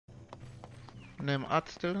Name art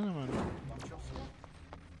still, man.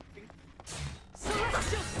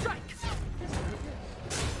 Celestial strike.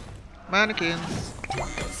 Mannequins.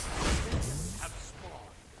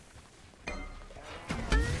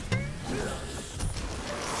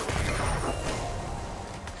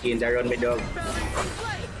 Gains are on me, dog.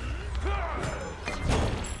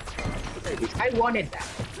 I wanted that.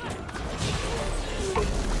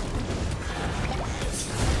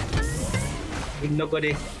 He's not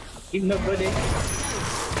good. He's not good.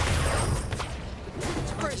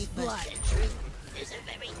 First blood. Is a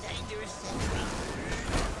very dangerous century.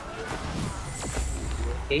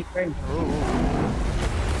 Okay, friend.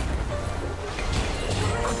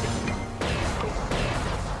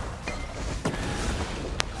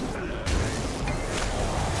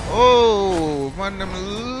 Oh, man, them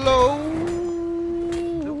low.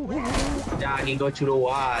 Jogging go through the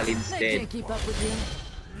wall They instead. can't keep up with you.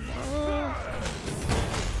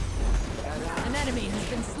 An enemy has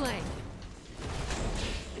been slain.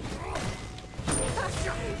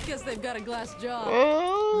 Guess they've got a glass jaw.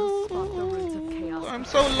 Oh, Spot the roots of chaos. I'm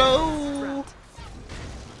so low.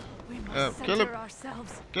 We must kill center him.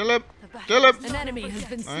 ourselves. Kill him. The battle Kill him. is An enemy has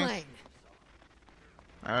been Nice. slain.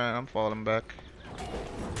 Alright, I'm falling back.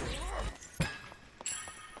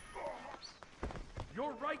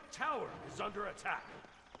 Your right tower is under attack.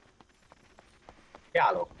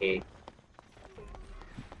 Yeah, okay.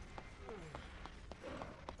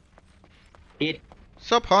 Hit.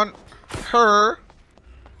 Sup, hunt her.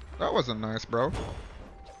 That wasn't nice, bro.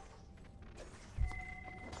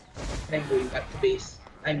 I'm going back to base.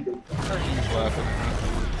 I'm going to He's laughing at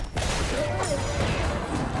me.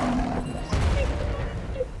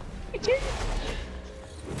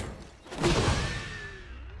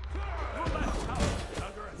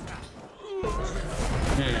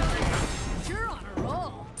 You're on a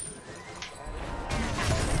roll.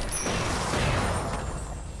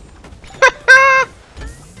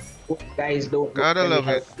 Guys, don't. Gotta love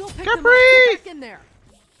it. Go pick them Capri! up. Get back in there.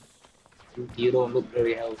 You don't look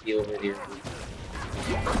very healthy over there.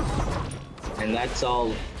 And that's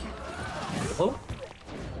all. Oh,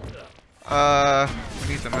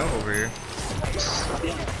 We need some help over here.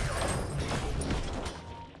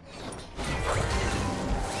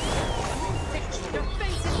 Your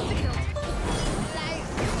face is sealed.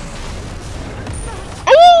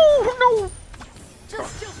 Oh no!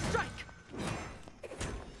 Celestial strike.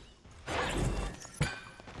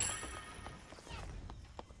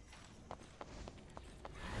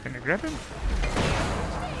 Can you grab him?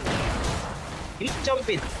 you jump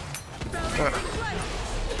in.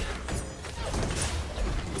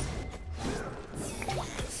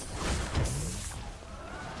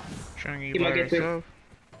 Showing you He by might get yourself.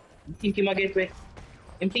 Think you might get it.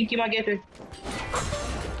 I think you might get it.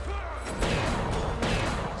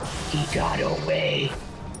 He got away.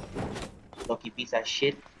 Lucky piece of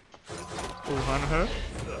shit. Oh, hunt her.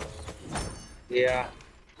 Yeah.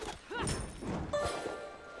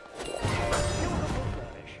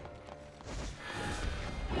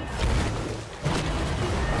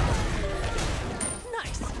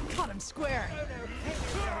 Nice. Caught him square.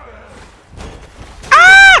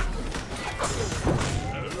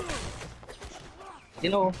 You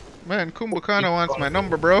know, Man, Kumbo kinda wants my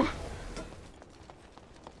number, bro.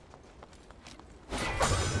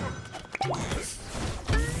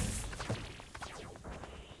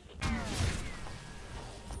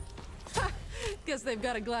 Guess they've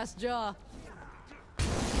got a glass jaw. An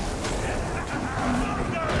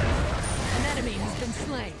enemy has been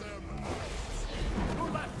slain.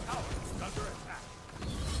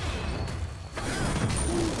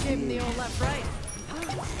 Gave him the old left right.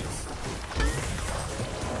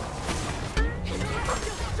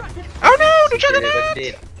 Oh no, the yeah, juggernaut!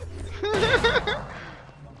 did.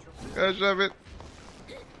 Gotta shove it.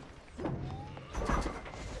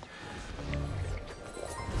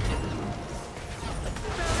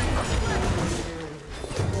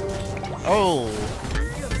 Oh!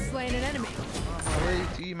 You have slain an enemy. My way,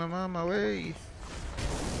 team, I'm on my way.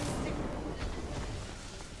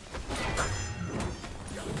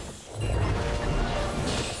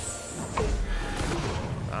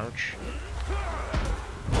 Ouch.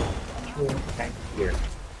 Thank you.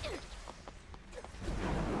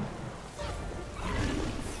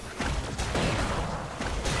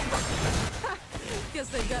 Guess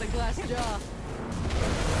they've got a glass jaw.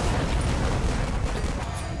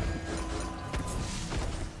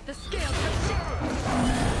 The scales have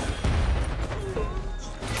shifted.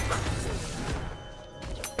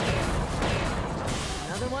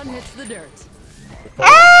 Another one hits the dirt.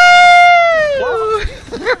 Oh!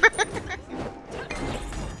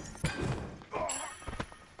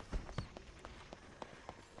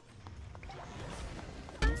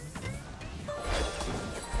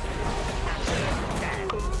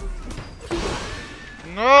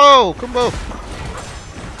 Combo! Combo!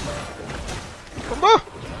 Combo!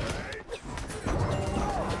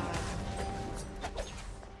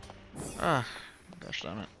 Ah, gosh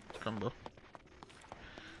damn it. Combo.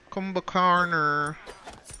 Combo corner.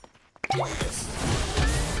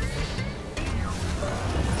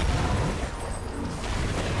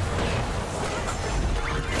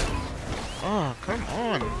 Oh, come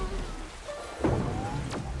on.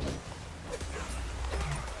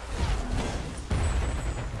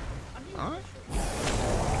 Huh?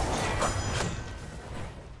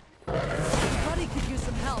 Buddy could use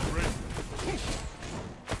some help.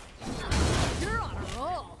 You're on a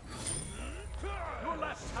roll. Your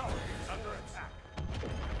left tower is under attack.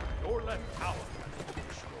 Your left tower has been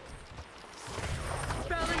destroyed.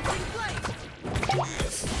 Balancing blade.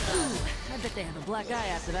 Ooh, I bet they have a black eye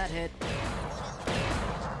after that hit.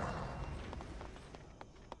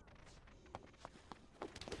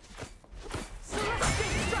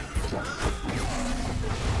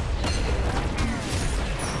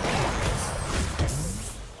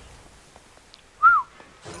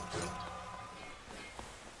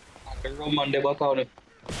 Cái Roman để báo cáo này.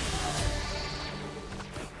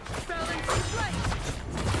 Balancing blade.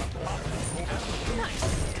 Nice.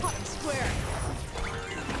 Caught him square.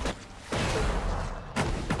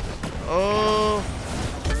 Oh.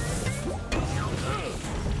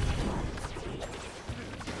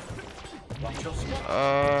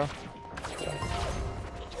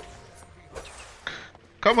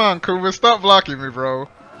 Come on, Kuba, stop blocking me, bro.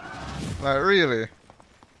 Like, really?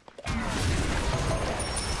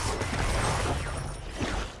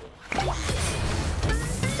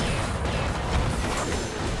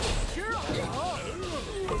 You're on a roll.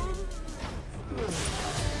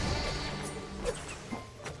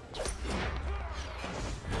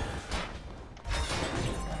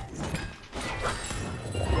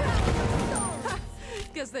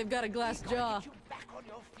 Guess they've got a glass jaw.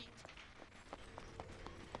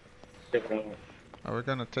 Are we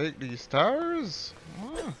gonna take these towers?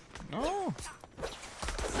 Oh, no.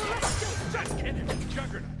 That enemy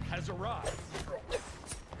juggernaut has arrived.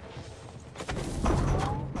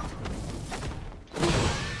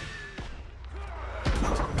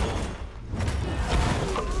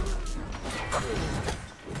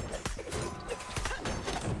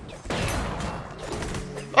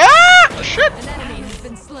 Ah! Shit! An enemy has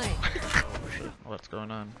been slain. What's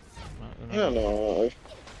going on? I don't know.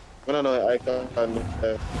 I don't know. I can't. I don't know.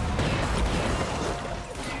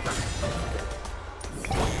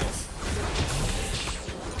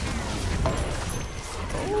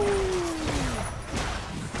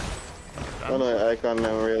 I can't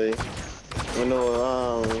really. I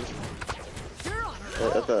know. You're on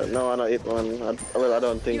a roll. No, I don't hit one. Well, I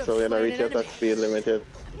don't think so. You know, reach attack speed limited.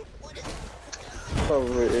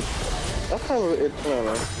 Probably it. I probably it. I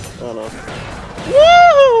don't know.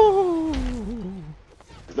 Woo!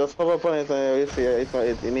 Just hover upon it and you see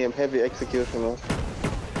it's named Heavy Executioner.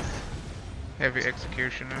 Heavy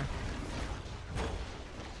Executioner.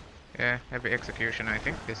 Yeah, Heavy Executioner. I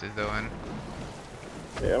think this is the one.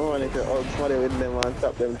 Yeah, man, if you out somebody with them and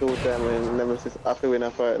tap them 2 times and Nemesis have to win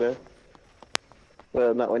a fight there.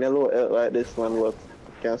 Well, not when you're low health like this one, but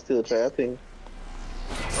you can still try a thing.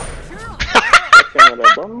 You're on Kind of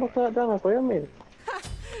a bomb clock down, what you mean?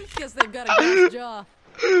 Guess they've got a glass jaw.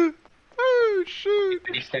 Oh shoot!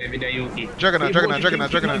 This time with the Yuki. Juggernaut, Juggernaut.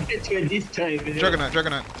 This time with the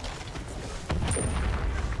Juggernaut.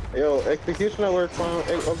 Yo, Executioner work on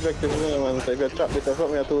objectives, man. So if you trap this or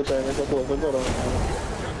something 2 times, it's supposed to go down.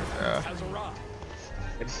 Yeah. Has arrived.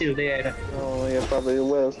 It's still there. Oh, you're probably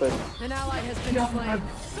well said. An ally has been slain.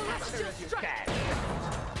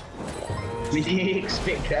 We didn't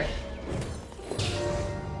expect that.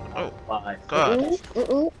 Oh Bye. God.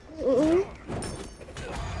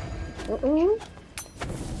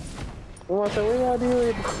 What are you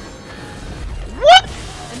doing? What?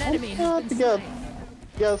 An enemy has been Yeah, slain.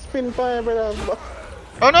 yeah, spin fire, brother.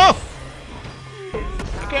 Oh no!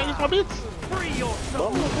 I can't use my beats. Free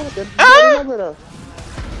yourself. Brother.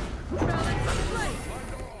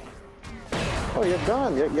 Oh, you're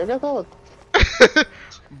gone. You got out.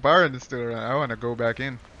 Baron is still around. I want to go back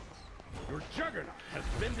in. Your juggernaut has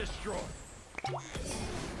been destroyed.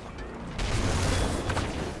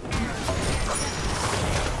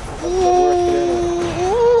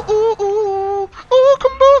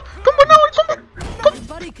 Come on,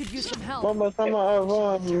 Buddy could use some help. Mama, some have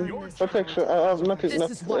protection. I have nothing.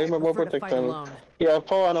 This is why I More prefer to fight protection. alone. Yeah,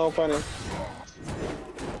 power now, funny.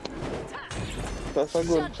 That's a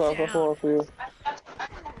good sort of power for you.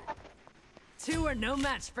 2 are no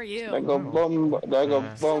match for you. They go bomb. They go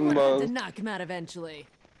Someone had to bomb. knock him out eventually.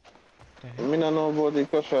 I mean, I know about the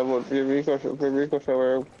crusher, but the recrusher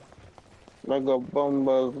were like a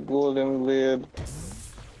bombers, golden blade,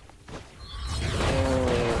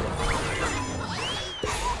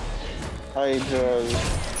 hydras.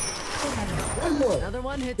 One more. Another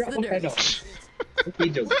one hits Drop the one head dirt. off. Okay,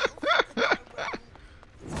 joke.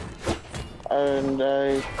 And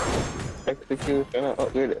I executioner,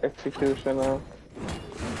 upgrade executioner.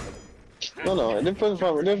 No, it depends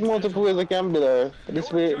from. There's multiple ways I can build her.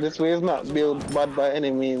 This way is not built bad by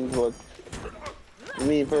any means, but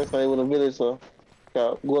me personally wouldn't build it so.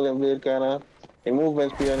 Golden blade kinda, the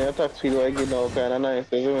movement speed and the attack speed what I get now kinda nice,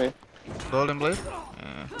 isn't it? Golden blade?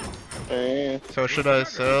 Yeah. So should I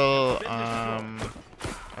sell,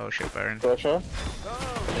 oh shit, Baron. Pressure?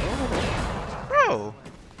 Bro!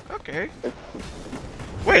 Okay.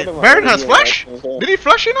 Wait, Baron has flash? Did he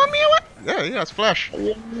flash in on me or what? Yeah, he has flash.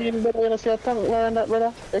 You mean better when I see a tank wearing that,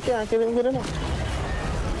 brother? You can't kill him good enough.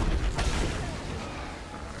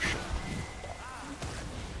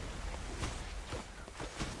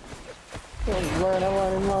 Man, I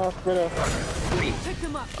want him off, brother. Pick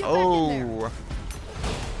them up. Get back in there. Oh.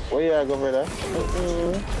 Where you go, brother?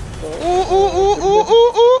 Ooh.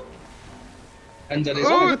 And that is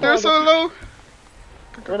Oh, they're so low.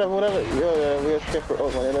 Whatever, yeah, we're skeptic. Oh,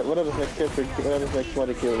 man, what does this next skeptic? What does this next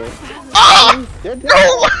somebody kill me? Ah! Yeah,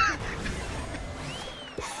 No!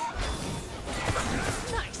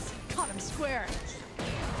 Nice. Caught him square.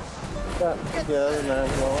 yeah, man,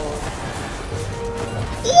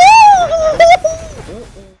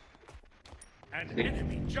 An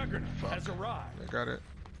enemy juggernaut has arrived. I got it.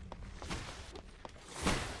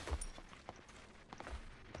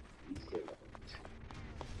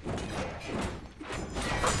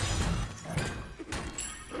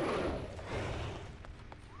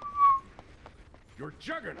 Your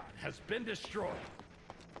juggernaut has been destroyed.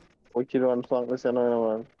 what you don't flank this, you know,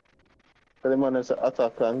 man. Tell the man is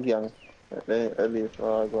attack and gang. Then at least,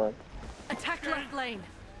 oh, go on. Attack left lane.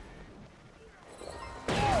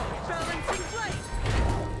 Balancing blade.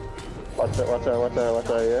 Watch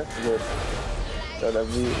out, yeah? Good. That'll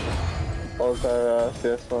be Ultra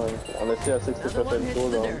CS1. Unless you have 60%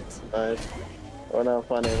 cooldown. Nice. Oh, no,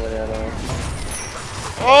 funny when you're down.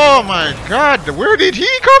 Oh my god, where did he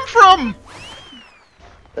come from?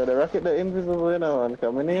 Yeah, the rocket the invisible, you know, man.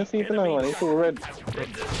 Come in here, see it now, man. It's too red.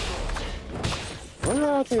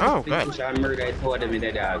 Oh god. I murdered for them in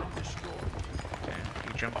the dog.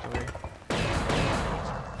 He jumped away.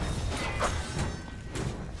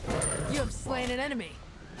 You have slain an enemy.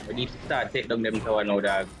 We need to start taking them to no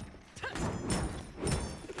dog.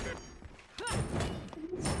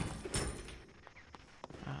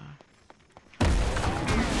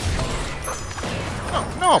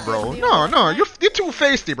 No, bro. No. You're too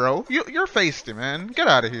feisty, bro. You're feisty, man. Get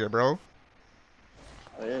out of here, bro.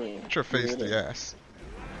 Get your feisty ass.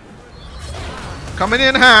 Coming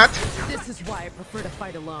in hot. This is why I prefer to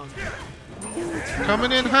fight alone.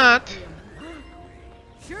 Coming in hot.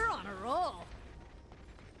 You're on a roll.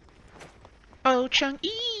 Oh,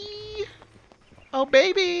 Chung-E. Oh,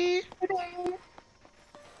 baby.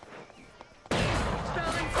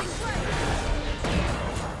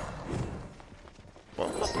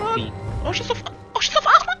 Balancing blade. Oh, she's so fast.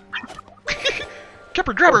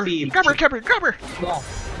 Grab her. Grab her. Go.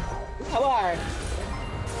 Come on.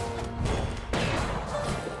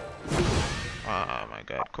 Oh my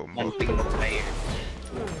god, cool I'm move. thinking of player.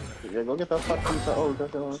 Yeah, go get that fat piece of old,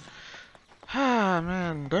 that's the one. Ah,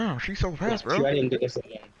 man, damn, she's so fast, bro. Try and do this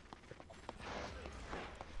again.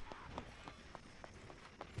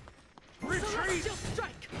 Celestial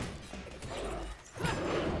strike.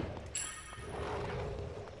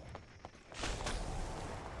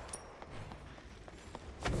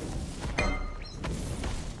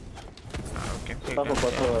 Okay, Stop up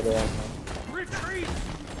at her there. Retreat!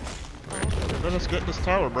 let us get this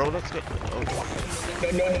tower, bro. Let's get. Oh.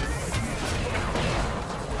 No.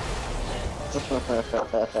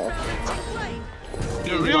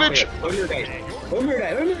 Really?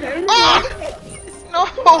 Remember Ah! No!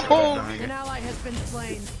 An ally has been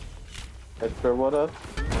slain. Extra water?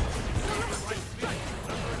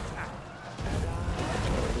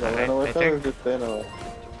 I know what color is this thing now.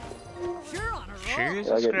 You're on a roll.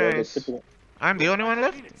 Jesus Christ. I'm the only one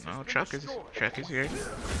left? No, Chuck is here.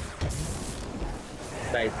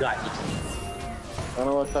 Guys, got it. I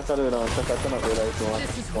know what Chaka do now. Chaka cannot do that if you want.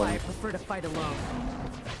 This is why I prefer to fight alone.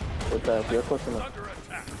 What time for your question now?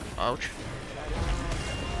 Ouch.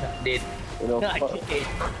 Dead. You know,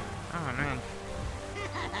 Oh, man.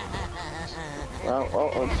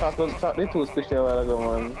 Chaka did too special a while ago,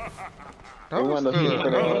 man.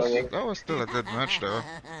 That was still a good match, though.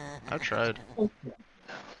 I tried.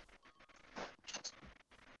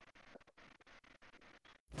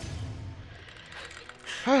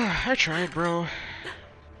 I tried, bro.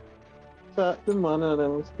 Tap the money out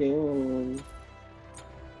of my skin.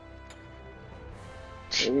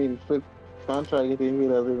 I mean, flip contract getting me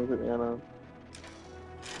that you know.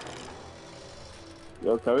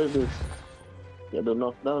 Yo, carry this. You do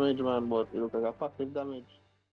enough damage, man, but you look like a passive damage.